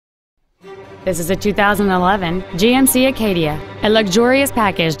This is a 2011 GMC Acadia, a luxurious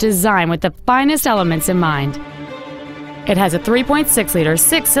package designed with the finest elements in mind. It has a 3.6-liter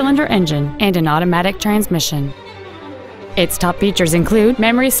six-cylinder engine and an automatic transmission. Its top features include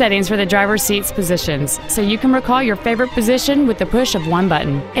memory settings for the driver's seat's positions, so you can recall your favorite position with the push of one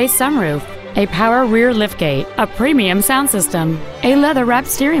button, a sunroof, a power rear liftgate, a premium sound system, a leather-wrapped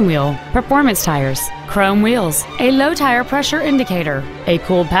steering wheel, performance tires, chrome wheels, a low tire pressure indicator, a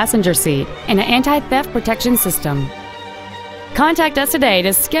cooled passenger seat, and an anti-theft protection system. Contact us today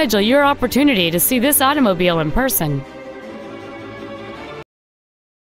to schedule your opportunity to see this automobile in person.